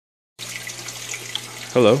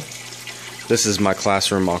Hello, this is my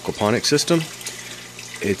classroom aquaponics system.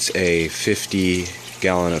 It's a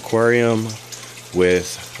 50-gallon aquarium with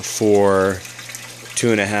 4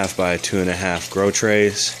 2.5 by 2.5 grow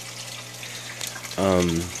trays.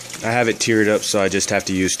 I have it tiered up, so I just have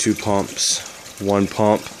to use 2 pumps. One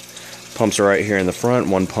pump pumps right here in the front,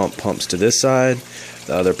 one pump pumps to this side,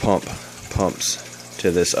 the other pump pumps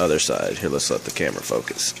to this other side. Here, let's let the camera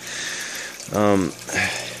focus.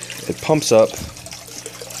 It pumps up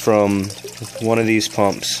from one of these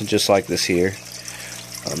pumps, just like this here.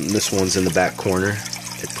 This one's in the back corner.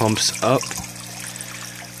 It pumps up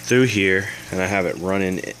through here, and I have it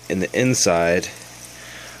running in the inside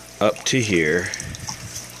up to here.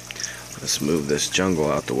 Let's move this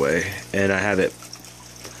jungle out the way, and I have it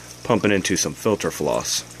pumping into some filter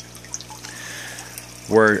floss.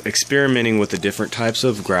 We're experimenting with the different types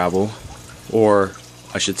of gravel, or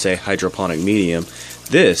I should say hydroponic medium.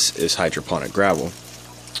 This is hydroponic gravel.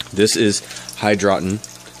 This is hydroton.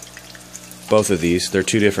 Both of these, they're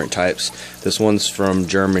 2 different types. This one's from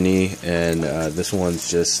Germany, and this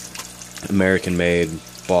one's just American made,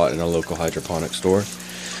 bought in a local hydroponic store.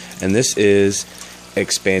 And this is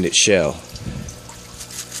expanded shell.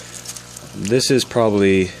 This is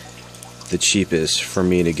probably the cheapest for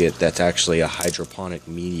me to get that's actually a hydroponic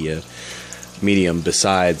medium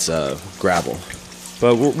besides gravel.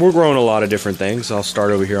 But we're growing a lot of different things. I'll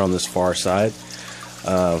start over here on this far side.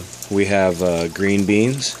 We have green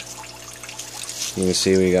beans. You can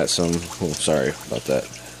see we got some, oh, sorry about that.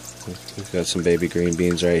 We've got some baby green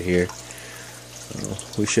beans right here.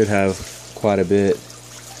 We should have quite a bit.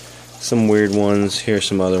 Some weird ones, here's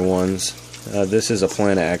some other ones. This is a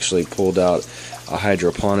plant I actually pulled out a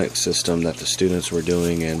hydroponic system that the students were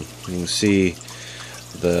doing, and you can see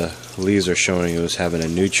the leaves are showing it was having a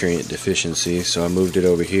nutrient deficiency, so I moved it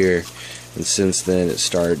over here, and since then it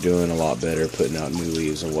started doing a lot better, putting out new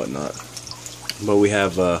leaves and whatnot. But we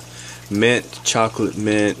have mint, chocolate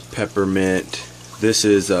mint, peppermint. This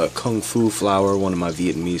is Kung Fu flower. One of my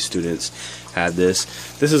Vietnamese students had this.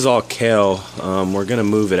 This is all kale. We're going to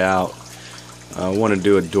move it out. I want to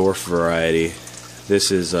do a dwarf variety.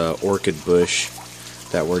 This is orchid bush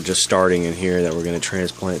that we're just starting in here that we're going to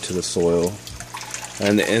transplant to the soil.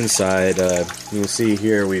 And the inside, you can see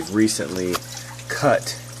here we've recently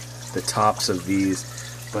cut the tops of these,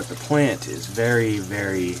 but the plant is very,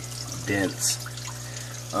 very dense.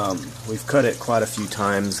 We've cut it quite a few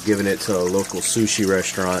times, given it to a local sushi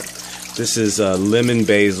restaurant. This is lemon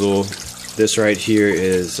basil. This right here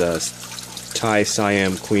is Thai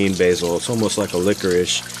Siam Queen basil. It's almost like a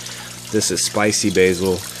licorice. This is spicy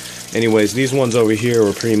basil. Anyways, these ones over here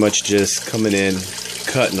we're pretty much just coming in,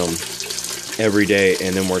 cutting them every day,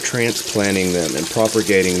 and then we're transplanting them and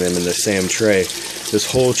propagating them in the same tray. This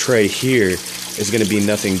whole tray here is going to be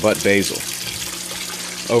nothing but basil.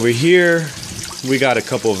 Over here we got a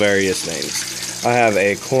couple various things. I have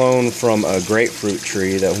a clone from a grapefruit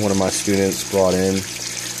tree that one of my students brought in.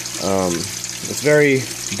 It's very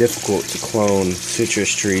difficult to clone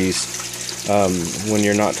citrus trees when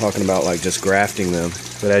you're not talking about like just grafting them,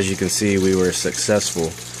 but as you can see we were successful.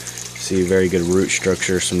 See, very good root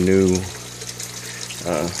structure, some new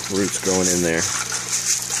roots growing in there.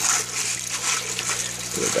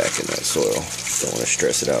 Put it back in that soil. Don't want to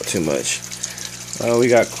stress it out too much. We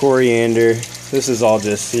got coriander. This is all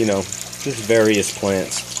just, you know, just various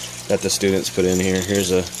plants that the students put in here.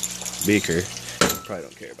 Here's a beaker. Probably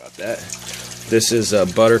don't care about that. This is a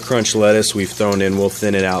butter crunch lettuce we've thrown in. We'll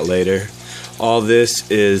thin it out later. All this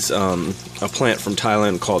is a plant from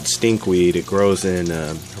Thailand called stinkweed. It grows in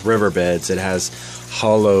riverbeds. It has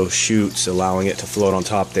hollow shoots allowing it to float on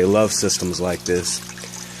top. They love systems like this.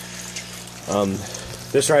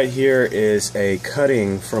 This right here is a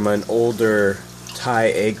cutting from an older Thai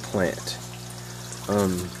eggplant.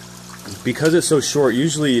 Because it's so short,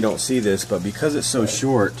 usually you don't see this, but because it's so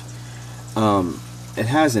short, it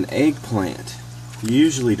has an eggplant. You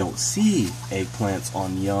usually don't see eggplants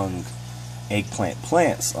on young eggplant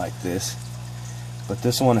plants like this, but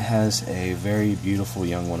this one has a very beautiful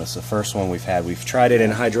young one. It's the first one we've had. We've tried it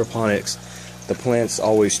in hydroponics. The plant's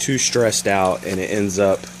always too stressed out and it ends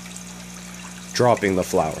up dropping the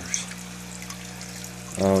flowers.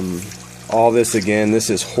 All this again, this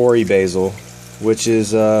is hoary basil, which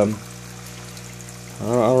is I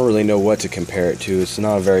don't really know what to compare it to. It's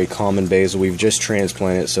not a very common basil. We've just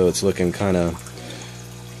transplanted it, so it's looking kind of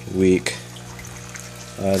weak.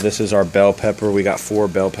 This is our bell pepper. We got 4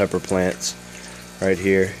 bell pepper plants right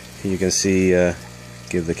here. You can see,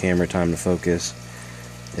 give the camera time to focus.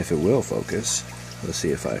 If it will focus. Let's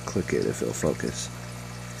see if I click it, if it'll focus.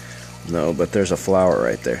 No, but there's a flower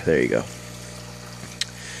right there. There you go.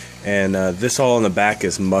 And this all in the back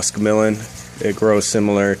is muskmelon. It grows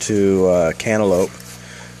similar to cantaloupe.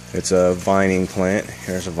 It's a vining plant.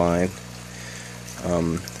 Here's a vine.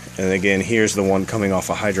 And again, here's the one coming off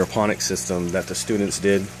a hydroponic system that the students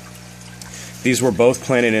did. These were both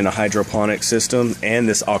planted in a hydroponic system and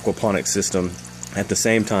this aquaponic system at the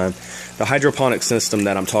same time. The hydroponic system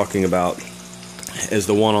that I'm talking about is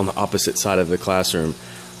the one on the opposite side of the classroom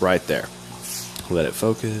right there. Let it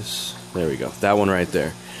focus. There we go. That one right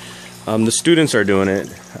there. The students are doing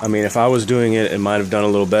it. I mean, if I was doing it, it might have done a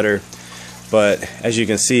little better. But as you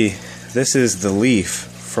can see, this is the leaf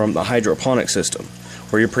from the hydroponic system,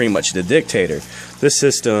 where you're pretty much the dictator. This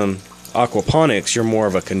system, aquaponics, you're more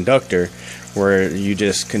of a conductor, where you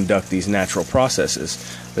just conduct these natural processes.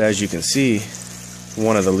 But as you can see,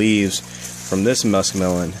 one of the leaves from this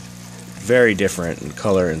muskmelon, very different in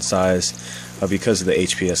color and size. Because of the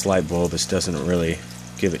HPS light bulb, this doesn't really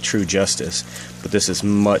give it true justice. But this is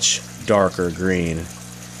much darker green,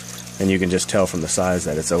 and you can just tell from the size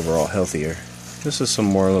that it's overall healthier. This is some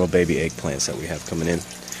more little baby eggplants that we have coming in.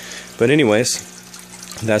 But anyways,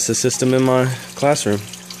 that's the system in my classroom.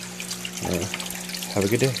 Have a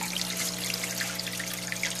good day.